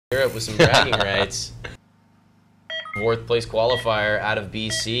Europe with some bragging rights. 4th place qualifier out of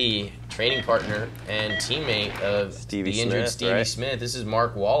BC, training partner and teammate of the injured Stevie Smith. This is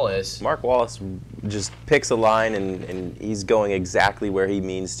Mark Wallace. Mark Wallace just picks a line and he's going exactly where he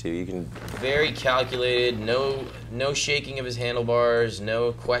means to. You can very calculated, no shaking of his handlebars,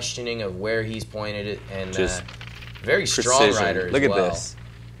 no questioning of where he's pointed it, and just very strong rider as well. Look at this.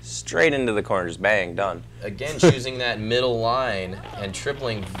 Straight into the corners, bang, done. Again, choosing that middle line and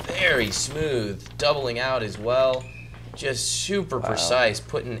tripling very smooth, doubling out as well. Just super precise,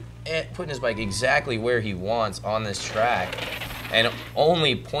 putting his bike exactly where he wants on this track. And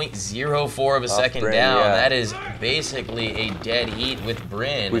only 0.04 of a second Bryn, down. yeah. That is basically a dead heat with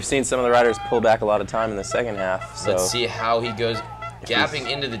Bryn. We've seen some of the riders pull back a lot of time in the second half. So. Let's see how he goes. Gapping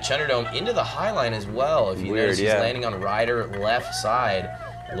into the Chunderdome, into the high line as well. If you notice, he's landing on rider left side.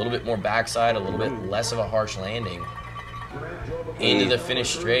 A little bit more backside, a little bit less of a harsh landing. Into the finish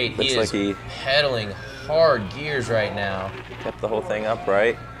straight. He is pedaling hard gears right now. Kept the whole thing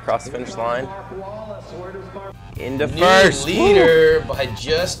upright. Across the finish line. Into first. Leader by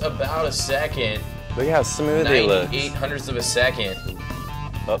just about a second. Look at how smooth they look. 98 hundredths of a second.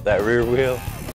 Oh, that rear wheel.